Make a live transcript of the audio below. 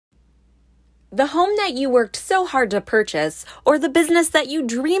The home that you worked so hard to purchase or the business that you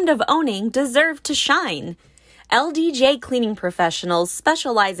dreamed of owning deserve to shine. LDJ Cleaning Professionals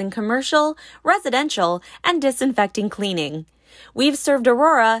specialize in commercial, residential, and disinfecting cleaning. We've served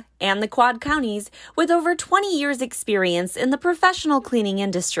Aurora and the Quad Counties with over 20 years' experience in the professional cleaning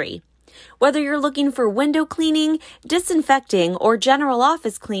industry. Whether you're looking for window cleaning, disinfecting, or general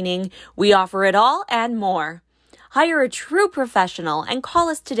office cleaning, we offer it all and more. Hire a true professional and call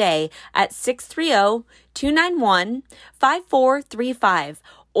us today at 630-291-5435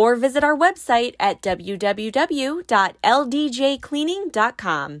 or visit our website at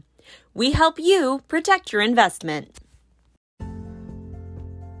www.ldjcleaning.com. We help you protect your investment.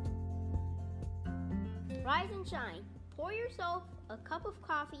 Rise and shine. Pour yourself a cup of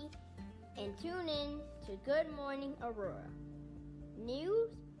coffee and tune in to Good Morning Aurora.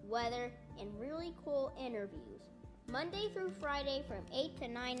 News, weather, and really cool interviews. Monday through Friday from 8 to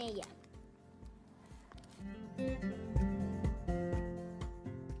 9 a.m.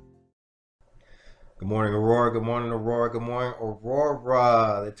 Good morning, Aurora. Good morning, Aurora. Good morning,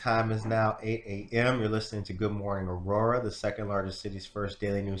 Aurora. The time is now 8 a.m. You're listening to Good Morning Aurora, the second largest city's first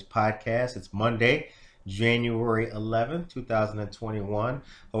daily news podcast. It's Monday, January 11th, 2021.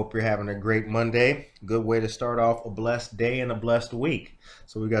 Hope you're having a great Monday. Good way to start off a blessed day and a blessed week.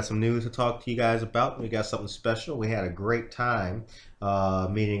 So we got some news to talk to you guys about. We got something special. We had a great time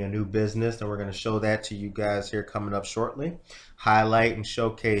meeting a new business, and we're going to show that to you guys here coming up shortly. Highlight and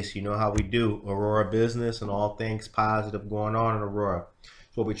showcase, you know how we do, Aurora business and all things positive going on in Aurora.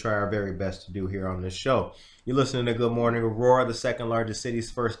 It's what we try our very best to do here on this show. You're listening to Good Morning Aurora, the second largest city's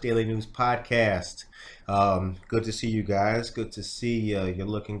first daily news podcast. Good to see you guys. Good to see you. You're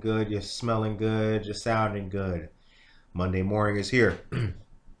looking good. You're smelling good. You're sounding good. Monday morning is here.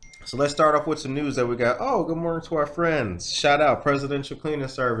 So let's start off with some news that we got. Oh, good morning to our friends. Shout out Presidential Cleaning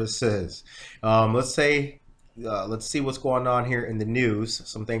Services. Let's see what's going on here in the news.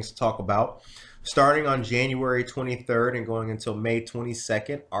 Some things to talk about. Starting on January 23rd and going until May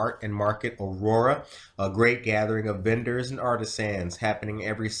 22nd, Art and Market Aurora, a great gathering of vendors and artisans happening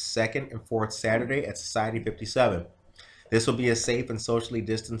every second and fourth Saturday at Society 57. This will be a safe and socially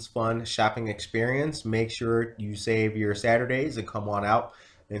distanced fun shopping experience. Make sure you save your Saturdays and come on out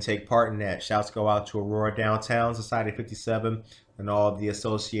and take part in that. Shouts go out to Aurora Downtown, Society 57, and all of the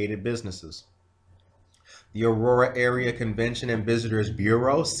associated businesses. The Aurora Area Convention and Visitors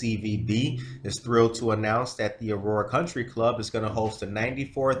Bureau, CVB, is thrilled to announce that the Aurora Country Club is going to host the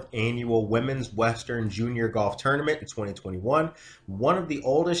 94th Annual Women's Western Junior Golf Tournament in 2021, one of the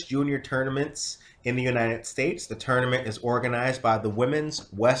oldest junior tournaments in the United States. The tournament is organized by the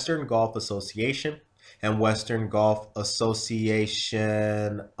Women's Western Golf Association and Western Golf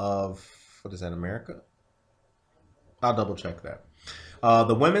Association of, what is that, America? I'll double check that.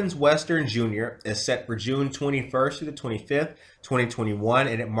 The Women's Western Junior is set for June 21st through the 25th, 2021,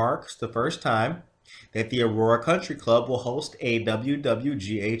 and it marks the first time that the Aurora Country Club will host a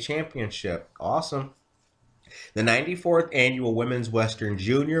WWGA championship. Awesome. The 94th Annual Women's Western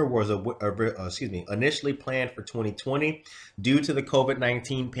Junior was initially planned for 2020. Due to the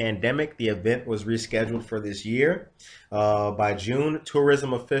COVID-19 pandemic, the event was rescheduled for this year. By June,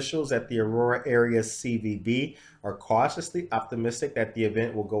 tourism officials at the Aurora area CVB are cautiously optimistic that the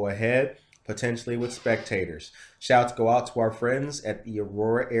event will go ahead, potentially with spectators. Shouts go out to our friends at the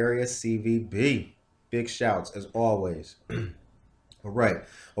Aurora area CVB. Big shouts, as always. All right,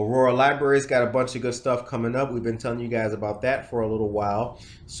 Aurora Library's got a bunch of good stuff coming up. We've been telling you guys about that for a little while.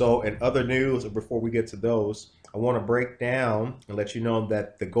 So in other news, before we get to those, I want to break down and let you know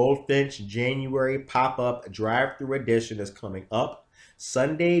that the Goldfinch January pop-up drive-through edition is coming up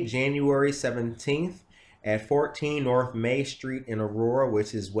Sunday, January 17th at 14 North May Street in Aurora,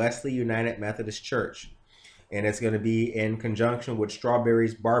 which is Wesley United Methodist Church. And it's going to be in conjunction with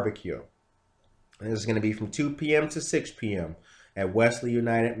Strawberries Barbecue. And it's going to be from 2 p.m. to 6 p.m. at Wesley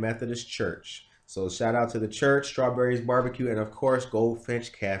United Methodist Church. So shout out to the church, Strawberries Barbecue, and of course,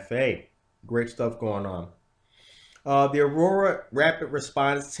 Goldfinch Cafe. Great stuff going on. The Aurora Rapid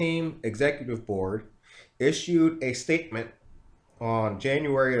Response Team Executive Board issued a statement on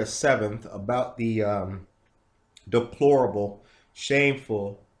January the 7th about the deplorable,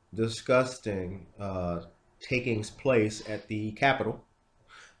 shameful, disgusting takings place at the Capitol.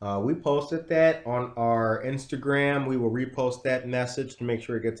 We posted that on our Instagram. We will repost that message to make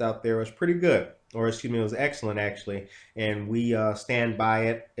sure it gets out there. It was pretty good, or excuse me, it was excellent actually, and we stand by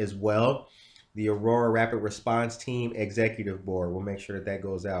it as well. The Aurora Rapid Response Team Executive Board will make sure that that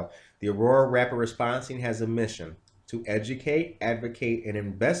goes out. The Aurora Rapid Response Team has a mission to educate, advocate, and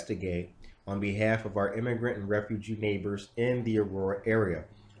investigate on behalf of our immigrant and refugee neighbors in the Aurora area.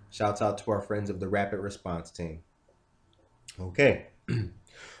 Shouts out to our friends of the Rapid Response Team. Okay.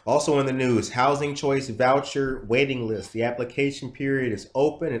 Also in the news, Housing Choice Voucher waiting list. The application period is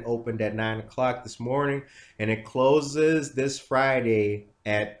open. It opened at 9 o'clock this morning, and it closes this Friday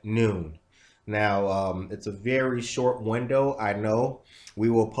at noon. Now, it's a very short window, I know. We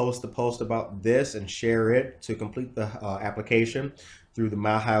will post a post about this and share it to complete the application through the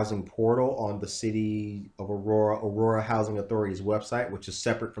My Housing portal on the City of Aurora Housing Authority's website, which is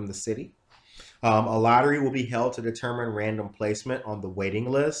separate from the city. A lottery will be held to determine random placement on the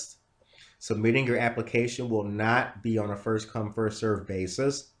waiting list. Submitting your application will not be on a first-come, first-served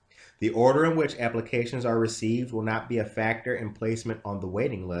basis. The order in which applications are received will not be a factor in placement on the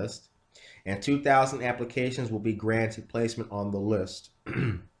waiting list. And 2,000 applications will be granted placement on the list.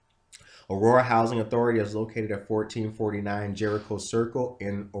 Aurora Housing Authority is located at 1449 Jericho Circle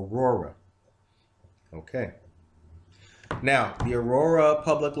in Aurora. Okay. Now, the Aurora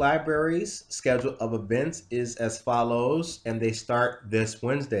Public Library's schedule of events is as follows, and they start this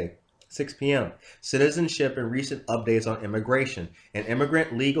Wednesday, 6 p.m. Citizenship and recent updates on immigration. An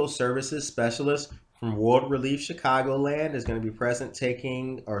immigrant legal services specialist from World Relief Chicagoland is going to be present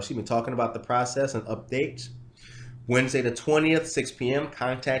talking about the process and updates. Wednesday the 20th, 6 p.m.,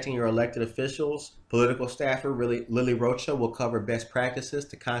 contacting your elected officials. Political staffer Lily Rocha will cover best practices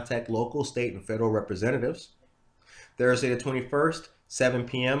to contact local, state, and federal representatives. Thursday the 21st, 7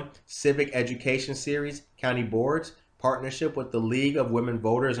 p.m., Civic Education Series, County Boards, partnership with the League of Women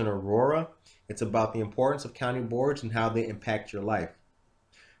Voters in Aurora. It's about the importance of county boards and how they impact your life.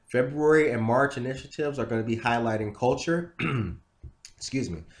 February and March initiatives are going to be highlighting culture. Excuse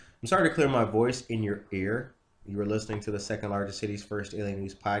me. I'm sorry to clear my voice in your ear. You were listening to the second largest city's first daily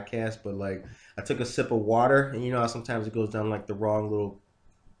news podcast, but I took a sip of water, and you know how sometimes it goes down like the wrong little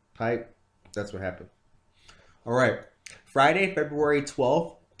pipe? That's what happened. All right. Friday, February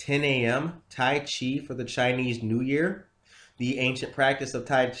 12th, 10 a.m., Tai Chi for the Chinese New Year. The ancient practice of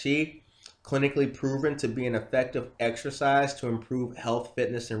Tai Chi, clinically proven to be an effective exercise to improve health,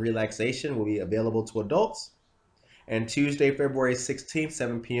 fitness, and relaxation, will be available to adults. And Tuesday, February 16th,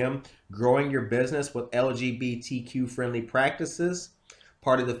 7 p.m., Growing Your Business with LGBTQ-Friendly Practices,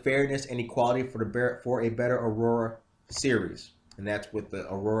 part of the Fairness and Equality for a Better Aurora series. And that's with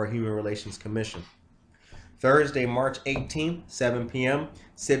the Aurora Human Relations Commission. Thursday, March 18th, 7 p.m.,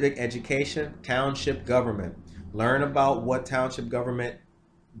 Civic Education, Township Government. Learn about what township government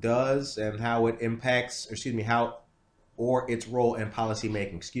does and how it impacts, or its role in policy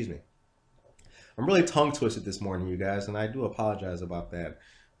making. I'm really tongue twisted this morning, you guys, and I do apologize about that.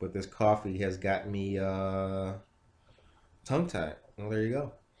 But this coffee has got me tongue tied. Well, there you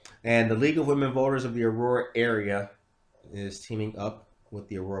go. And the League of Women Voters of the Aurora area is teaming up with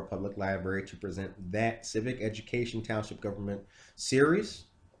the Aurora Public Library to present that Civic Education Township Government series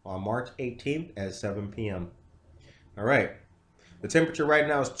on March 18th at 7 p.m. All right. The temperature right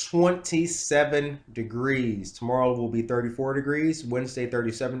now is 27 degrees. Tomorrow will be 34 degrees. Wednesday,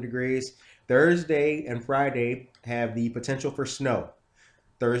 37 degrees. Thursday and Friday have the potential for snow.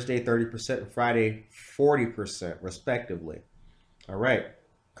 Thursday, 30%, and Friday, 40%, respectively. All right.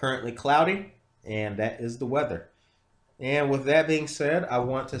 Currently cloudy, and that is the weather. And with that being said, I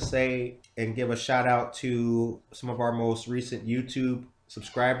want to say and give a shout out to some of our most recent YouTube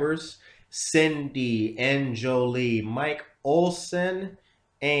subscribers, Cindy and Jolie, Mike Olson,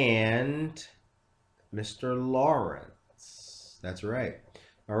 and Mr. Lawrence. That's right.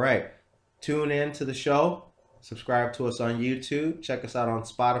 All right. Tune in to the show. Subscribe to us on YouTube. Check us out on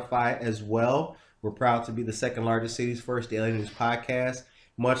Spotify as well. We're proud to be the second largest city's first daily news podcast.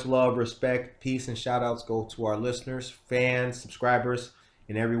 Much love, respect, peace, and shout outs go to our listeners, fans, subscribers,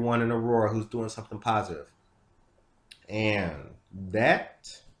 and everyone in Aurora who's doing something positive. And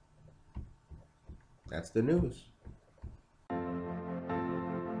that's the news.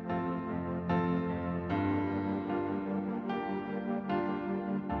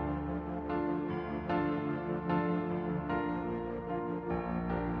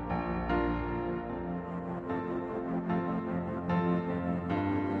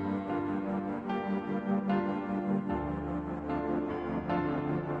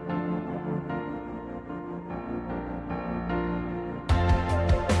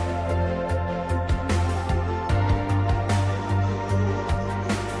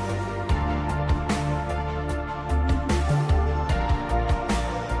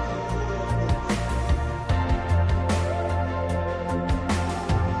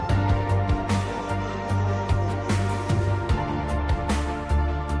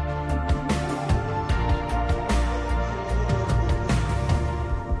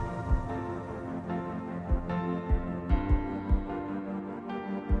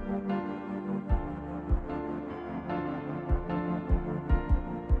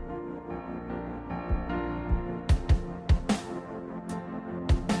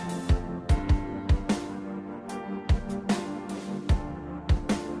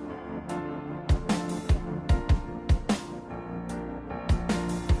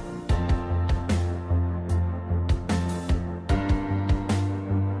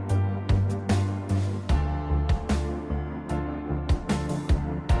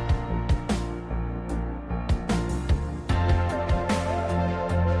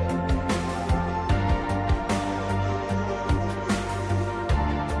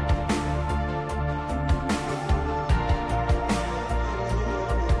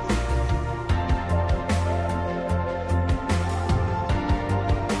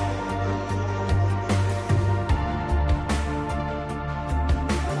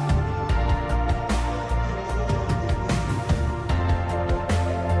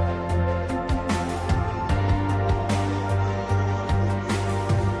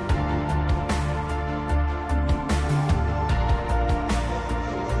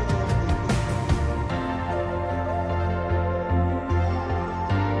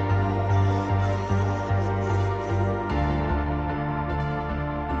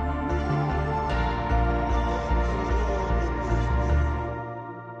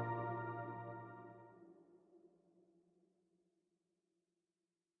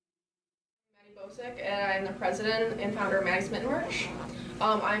 Bosick, and I'm the president and founder of Maddie's Mitten Merch.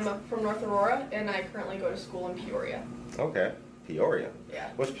 I'm from North Aurora, and I currently go to school in Peoria. Okay, Peoria. Yeah.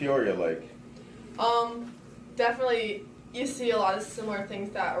 What's Peoria like? Definitely, you see a lot of similar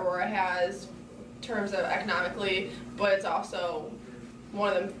things that Aurora has in terms of economically, but it's also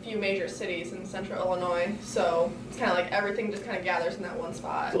one of the few major cities in central Illinois, so it's kind of like everything just kind of gathers in that one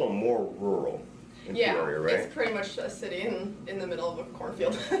spot. It's a little more rural in Peoria, right? It's pretty much a city in the middle of a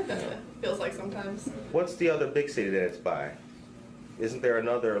cornfield. Feels like sometimes. What's the other big city that it's by? Isn't there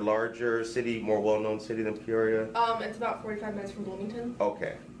another larger city, more well-known city than Peoria? It's about 45 minutes from Bloomington.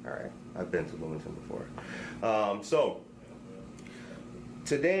 Okay, all right. I've been to Bloomington before. So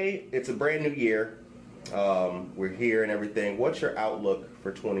today it's a brand new year. We're here and everything. What's your outlook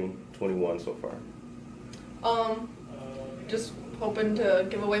for 2021 so far? Just hoping to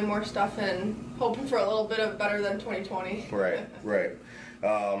give away more stuff and hoping for a little bit of better than 2020. Right.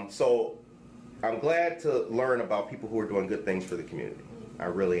 So I'm glad to learn about people who are doing good things for the community. I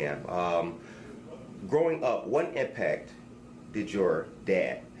really am. Growing up, what impact did your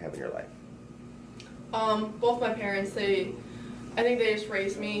dad have in your life? Both my parents, I think they just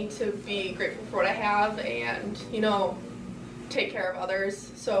raised me to be grateful for what I have and, take care of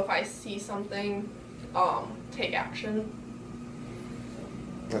others. So if I see something, take action.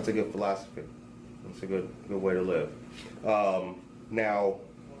 That's a good philosophy. That's a good way to live. Now,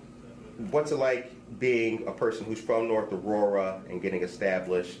 what's it like being a person who's from North Aurora and getting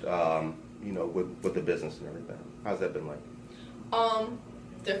established, with the business and everything? How's that been like?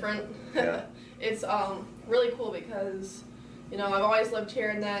 Different. Yeah. It's really cool because, I've always lived here,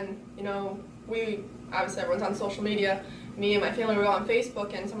 and then, we, obviously everyone's on social media. Me and my family will go on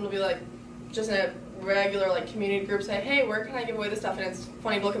Facebook, and someone will be like, just in a regular community group, say, hey, where can I give away this stuff? And it's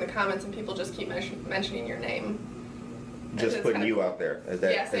funny to look in the comments, and people just keep mentioning your name. Just putting you out there as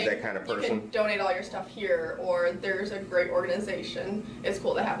that, saying, as that kind of person? You can donate all your stuff here, or there's a great organization. It's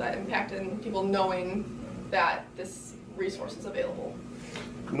cool to have that impact and people knowing that this resource is available.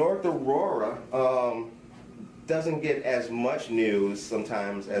 North Aurora doesn't get as much news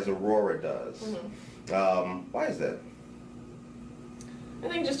sometimes as Aurora does. Mm-hmm. Why is that? I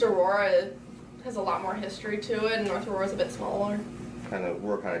think just Aurora has a lot more history to it, and North Aurora's a bit smaller.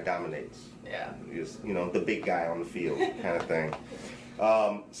 Aurora kind of dominates. Yeah. Just, the big guy on the field kind of thing.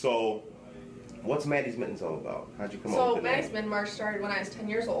 So, what's Maddie's Mittens all about? How'd you come up with the name? Maddie's Mitten March started when I was 10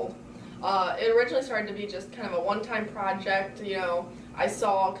 years old. It originally started to be just kind of a one-time project. I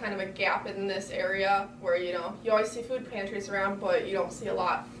saw kind of a gap in this area where, you always see food pantries around, but you don't see a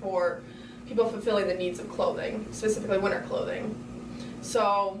lot for people fulfilling the needs of clothing, specifically winter clothing.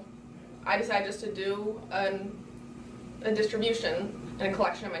 So I decided just to do a distribution and a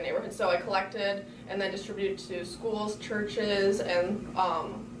collection in my neighborhood. So I collected and then distributed to schools, churches, and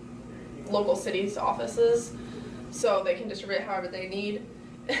local cities' offices so they can distribute it however they need.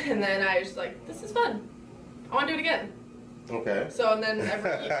 And then I was like, this is fun. I want to do it again. Okay. So and then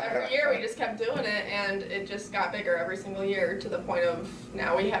every year we just kept doing it, and it just got bigger every single year to the point of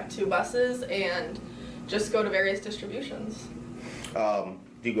now we have 2 buses and just go to various distributions.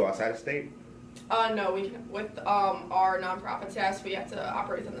 Do you go outside of state? No, with our nonprofits, yes, we have to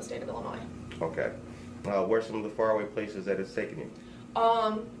operate within the state of Illinois. Okay. Where's some of the faraway places that it's taken you?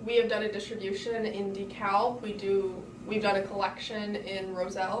 We have done a distribution in DeKalb. We've done a collection in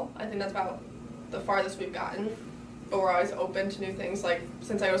Roselle. I think that's about the farthest we've gotten. But we're always open to new things. Like,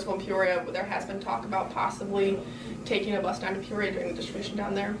 since I go to school in Peoria, there has been talk about possibly taking a bus down to Peoria doing the distribution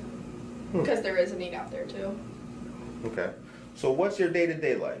down there. Because there is a need out there, too. Okay. So what's your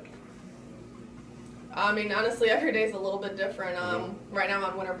day-to-day like? I mean, honestly, every day is a little bit different. Right now I'm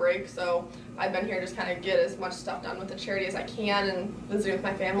on winter break, so I've been here just kind of get as much stuff done with the charity as I can and visiting with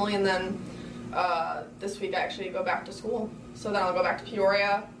my family. And then this week I actually go back to school. So then I'll go back to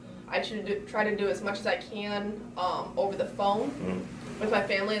Peoria. I try to do as much as I can over the phone with my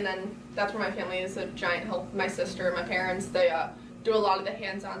family, and then that's where my family is a giant help. My sister and my parents, they do a lot of the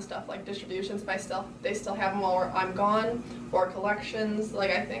hands-on stuff like distributions if they still have them while I'm gone, or collections.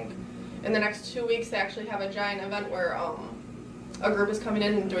 Like, I think in the next 2 weeks they actually have a giant event where a group is coming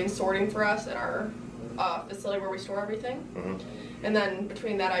in and doing sorting for us at our facility where we store everything. And then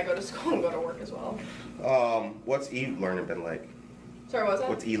between that I go to school and go to work as well. What's e-learning been like? Sorry, what was that?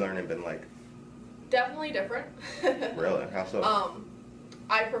 What's e-learning been like? Definitely different. Really? How so?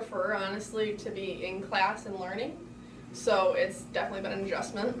 I prefer, honestly, to be in class and learning. So it's definitely been an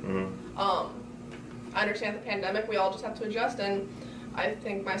adjustment. I understand the pandemic, we all just have to adjust, and I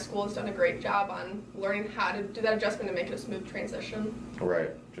think my school has done a great job on learning how to do that adjustment and make it a smooth transition.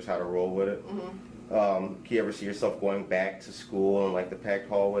 Right, just how to roll with it. Can you ever see yourself going back to school and like the packed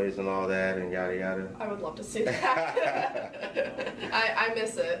hallways and all that and yada yada? I would love to see that. I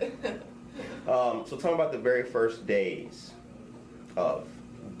miss it. So talking about the very first days of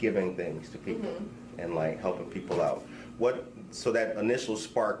giving things to people and like helping people out. So that initial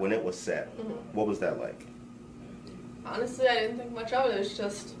spark when it was set, what was that like? Honestly, I didn't think much of it. It was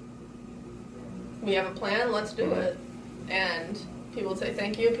just, we have a plan, let's do it. And people would say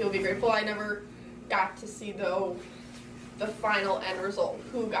thank you, people would be grateful. I never got to see the final end result,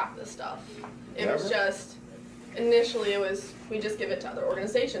 who got the stuff. It was just, initially it was, we just give it to other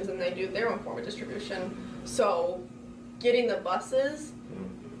organizations and they do their own form of distribution. So getting the buses,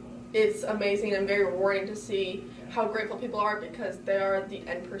 it's amazing and very rewarding to see how grateful people are because they are the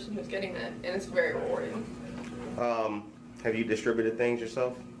end person who's getting it, and it's very rewarding. Have you distributed things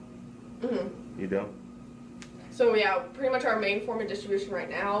yourself? You do? So yeah, pretty much our main form of distribution right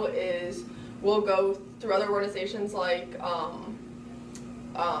now is we'll go through other organizations like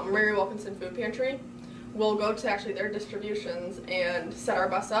Mary Wilkinson Food Pantry. We'll go to actually their distributions and set our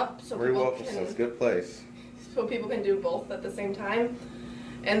bus up so Mary Wilkinson's good place. So people can do both at the same time,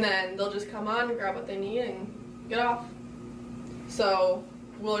 and then they'll just come on, grab what they need, and get off. So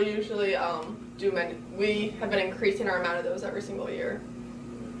we'll usually do many. We have been increasing our amount of those every single year.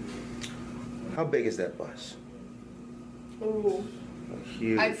 How big is that bus? Ooh. A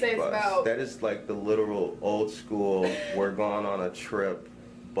huge I'd say bus. it's about... That is like the literal old school, we're going on a trip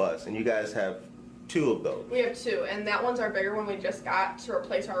bus. And you guys have 2 of those. We have 2, and that one's our bigger one we just got to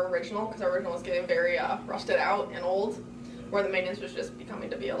replace our original because our original was getting very rusted out and old, where the maintenance was just becoming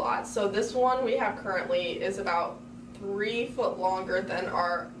to be a lot. So this one we have currently is about 3 foot longer than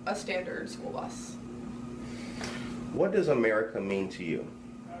a standard school bus. What does America mean to you?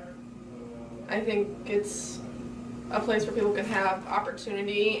 I think it's a place where people can have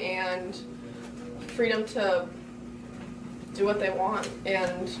opportunity and freedom to do what they want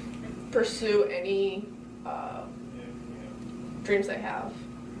and pursue any dreams they have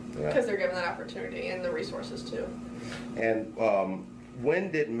because they're given that opportunity and the resources too. And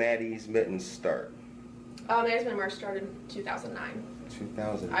when did Maddie's Mittens start? Maddie's Mittens started in 2009.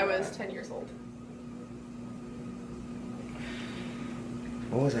 2009. I was 10 years old.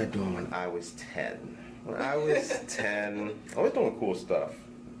 What was I doing when I was 10? When I was 10, I was doing cool stuff.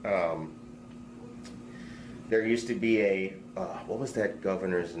 There used to be a, what was that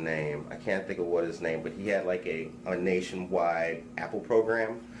governor's name? I can't think of what his name, but he had like a nationwide Apple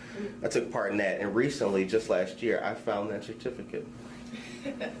program. I took part in that, and recently, just last year, I found that certificate.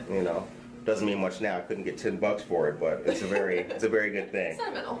 You know, doesn't mean much now. I couldn't get $10 for it, but it's a very good thing.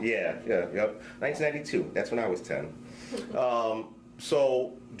 Sentimental. Yeah, yep. 1992. That's when I was 10.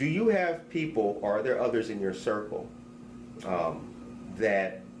 So, do you have people, or are there others in your circle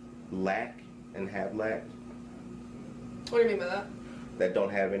that lack and have lacked? What do you mean by that? That don't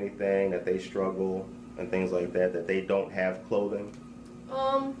have anything, that they struggle, and things like that, that they don't have clothing?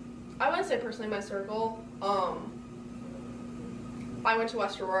 I wouldn't say personally my circle. I went to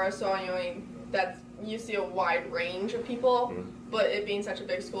West Aurora, so you see a wide range of people, but it being such a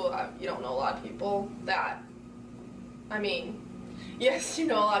big school, you don't know a lot of people that, I mean, yes, you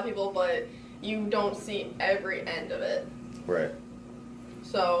know a lot of people, but you don't see every end of it. Right.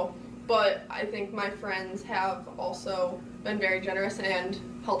 So, but I think my friends have also been very generous and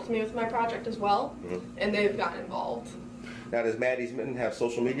helped me with my project as well, and they've gotten involved. Now, does Maddie's Mitten have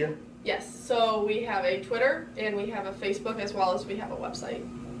social media? Yes, so we have a Twitter, and we have a Facebook, as well as we have a website.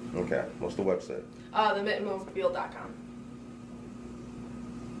 Okay, what's the website? TheMittenMobile.com.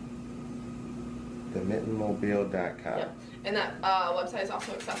 TheMittenMobile.com. Yep, and that website is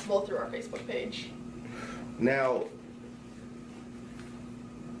also accessible through our Facebook page. Now,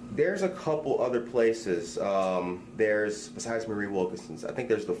 there's a couple other places. There's, besides Marie Wilkinson's, I think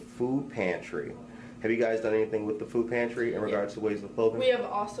there's the Food Pantry. Have you guys done anything with the Food Pantry in regards to Ways of Clothing? We have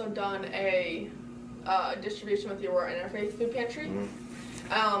also done a distribution with the Aurora Interfaith Food Pantry.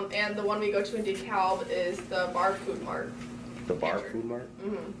 And the one we go to in DeKalb is the Bar Food Mart. The Bar Food Mart?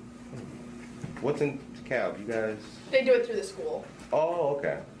 What's in DeKalb? You guys? They do it through the school. Oh,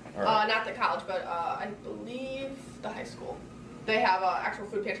 okay. All right. Not the college, but I believe the high school. They have an actual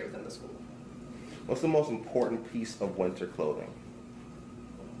food pantry within the school. What's the most important piece of winter clothing?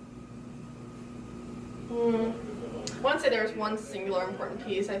 I wouldn't say there's one singular important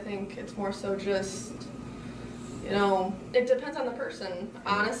piece. I think it's more so just, it depends on the person.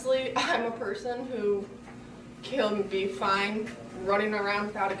 Honestly, I'm a person who can be fine running around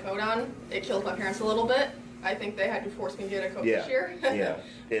without a coat on. It kills my parents a little bit. I think they had to force me to get a coat this year.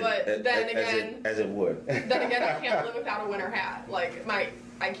 But then again, as it would. Then again, I can't live without a winter hat. Like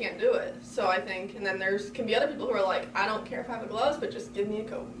I can't do it. So I think, and then can be other people who are like, I don't care if I have the gloves, but just give me a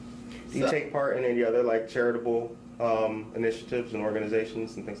coat. Do you take part in any other like charitable initiatives and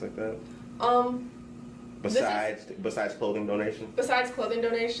organizations and things like that? Besides clothing donation? Besides clothing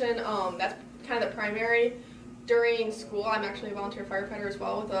donation, that's kind of the primary. During school, I'm actually a volunteer firefighter as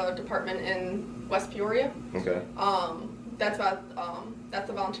well with a department in West Peoria. Okay. That's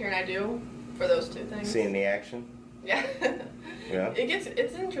the volunteering I do for those two things. Seeing the action? Yeah. Yeah.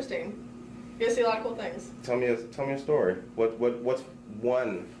 It's interesting. You get to see a lot of cool things. Tell me a story. What's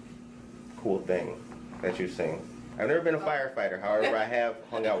one cool thing that you've seen? I've never been a firefighter. However, I have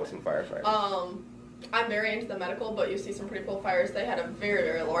hung out with some firefighters. I'm very into the medical, but you see some pretty cool fires. They had a very,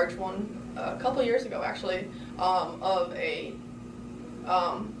 very large one a couple years ago, actually, of a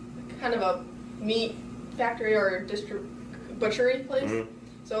kind of a meat factory or butchery place. Mm-hmm.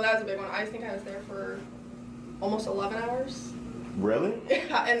 So that was a big one. I think I was there for almost 11 hours. Really?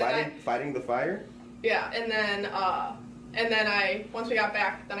 Yeah, and then fighting the fire? Yeah, and then once we got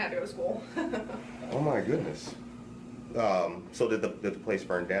back, then I had to go to school. Oh my goodness. So did the place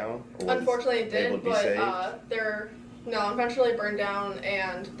burn down? Unfortunately, it did, but eventually burned down,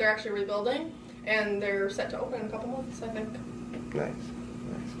 and they're actually rebuilding, and they're set to open in a couple months, I think. Nice.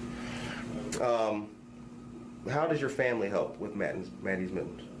 How does your family help with Maddie's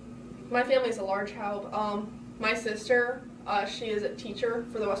Mittens? My family's a large help. My sister, she is a teacher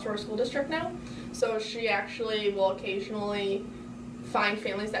for the West Aurora School District now, so she actually will occasionally find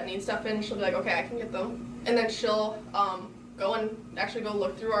families that need stuff in. She'll be like, okay, I can get them. And then she'll go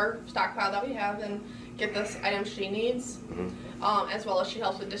look through our stockpile that we have and get the items she needs, as well as she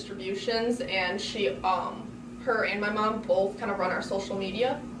helps with distributions. And her and my mom both kind of run our social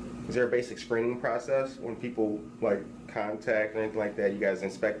media. Is there a basic screening process when people like contact or anything like that? You guys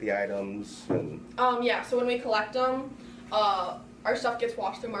inspect the items? And... yeah. So when we collect them, our stuff gets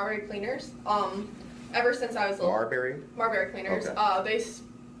washed through Marbury Cleaners. Ever since I was little. Marbury Cleaners. Okay. They've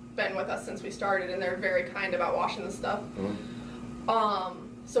been with us since we started, and they're very kind about washing the stuff.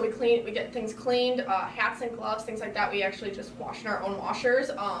 So we get things cleaned, hats and gloves, things like that. We actually just wash in our own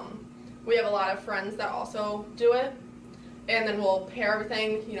washers. We have a lot of friends that also do it, and then we'll pair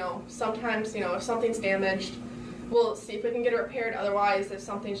everything. Sometimes if something's damaged, we'll see if we can get it repaired. Otherwise, if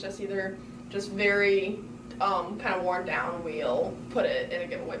something's just very kind of worn down, we'll put it in a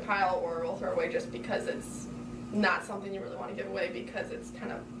giveaway pile, or we'll throw it away just because it's not something you really want to give away because it's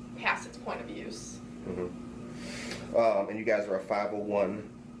kind of past its point of use. And you guys are a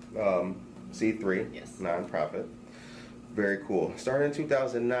 501c3 yes. nonprofit. Very cool. Started in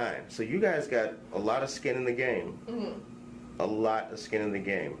 2009. So you guys got a lot of skin in the game. A lot of skin in the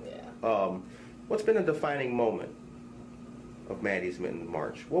game. Yeah. What's been a defining moment of Maddie's Mittens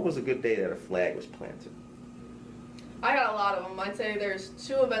March? What was a good day that a flag was planted? I got a lot of them. I'd say there's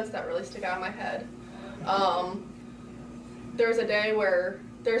two events that really stick out in my head. There's a day where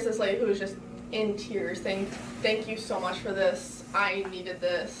there's this lady who was just in tears saying, "Thank you so much for this. I needed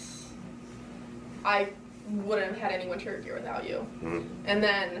this. I wouldn't have had any winter gear without you." And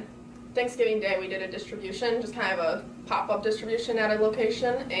then Thanksgiving Day we did a distribution, just kind of a pop-up distribution at a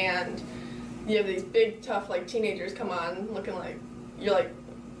location, and you have these big tough like teenagers come on looking like, you're like,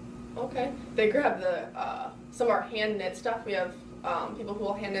 okay. They grab some of our hand knit stuff. We have people who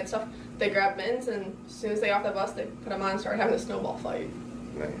will hand knit stuff. They grab mittens, and as soon as they off the bus, they put them on and start having a snowball fight.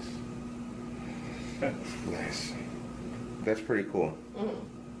 Nice. Nice. That's pretty cool.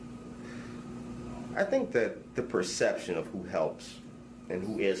 I think that the perception of who helps and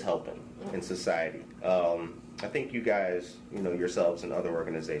who is helping in society, I think you guys, yourselves and other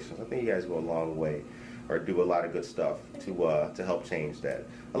organizations, I think you guys go a long way or do a lot of good stuff to help change that.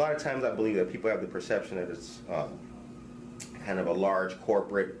 A lot of times I believe that people have the perception that it's kind of a large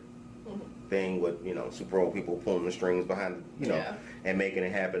corporate thing with, super old people pulling the strings behind, and making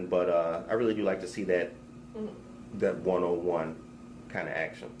it happen. But I really do like to see that that one-on-one kind of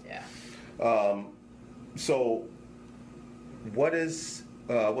action. Yeah. So what's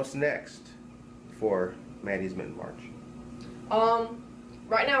next for Maddie's Mittens March?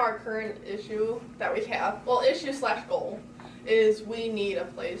 Right now our current issue that we have, issue/goal, is we need a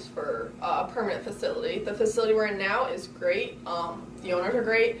place for a permanent facility. The facility we're in now is great. The owners are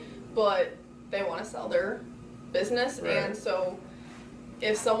great, but they want to sell their business, right. And so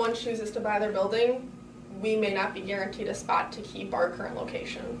if someone chooses to buy their building, we may not be guaranteed a spot to keep our current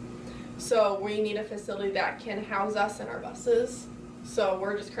location. So we need a facility that can house us and our buses. So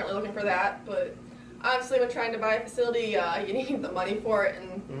we're just currently looking for that, but obviously when trying to buy a facility, you need the money for it,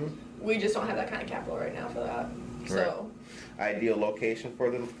 and we just don't have that kind of capital right now for that. Right. So, ideal location for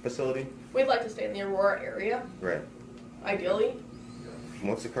the facility? We'd like to stay in the Aurora area. Right. Ideally.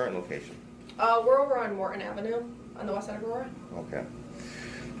 What's the current location? We're over on Morton Avenue on the west side of Aurora. Okay.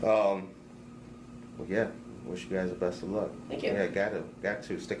 Well, yeah. Wish you guys the best of luck. Thank you. Yeah, got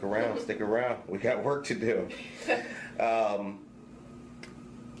to stick around. Stick around. We got work to do.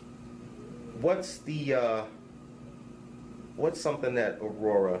 What's something that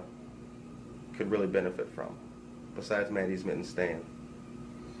Aurora could really benefit from besides Maddie's Mitten staying?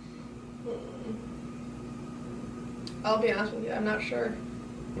 I'll be honest with you, I'm not sure.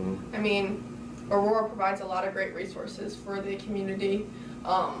 I mean, Aurora provides a lot of great resources for the community.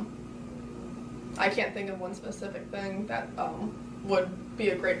 I can't think of one specific thing that would be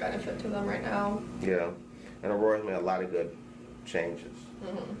a great benefit to them right now. Yeah, and Aurora's made a lot of good changes.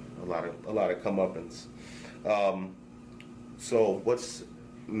 A lot of comeuppance. So what's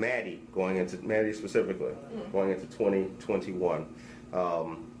Maddie specifically going into 2021?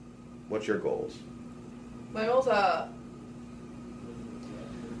 What's your goals? My goals,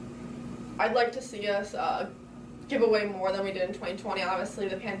 I'd like to see us give away more than we did in 2020. Obviously,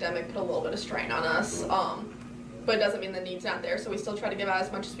 the pandemic put a little bit of strain on us, but it doesn't mean the need's not there, so we still try to give out as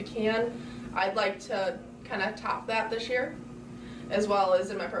much as we can. I'd like to kind of top that this year, as well as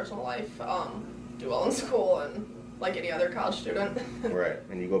in my personal life, do well in school and like any other college student. Right,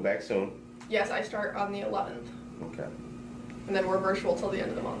 and you go back soon? Yes, I start on the 11th. Okay. And then we're virtual till the end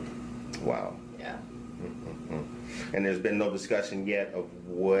of the month. Wow. Yeah. And there's been no discussion yet of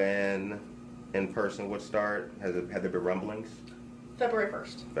when in person would start? Have there been rumblings? February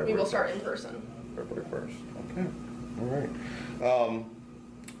 1st. We will start in person. February 1st. Okay. All right.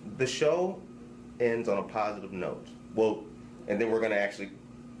 The show ends on a positive note. Well, and then we're going to actually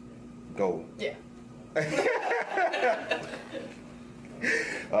go. Yeah.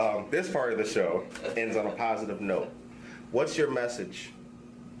 This part of the show ends on a positive note. What's your message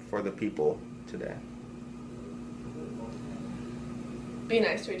for the people today? Be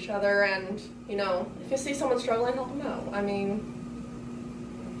nice to each other, and if you see someone struggling, help them out. I mean,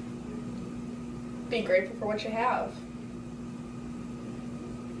 be grateful for what you have.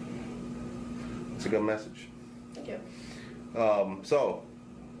 It's a good message. Thank you. So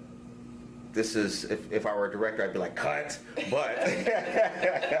this is, if I were a director, I'd be like, cut, but It's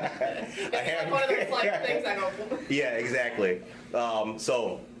like one of those things I go, yeah, exactly.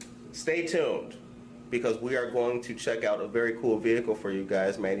 So stay tuned, because we are going to check out a very cool vehicle for you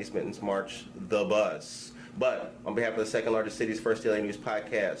guys, Maddie's Mitten's March, the Bus. But on behalf of the second largest city's first daily news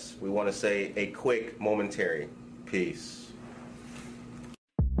podcast, we want to say a quick momentary peace.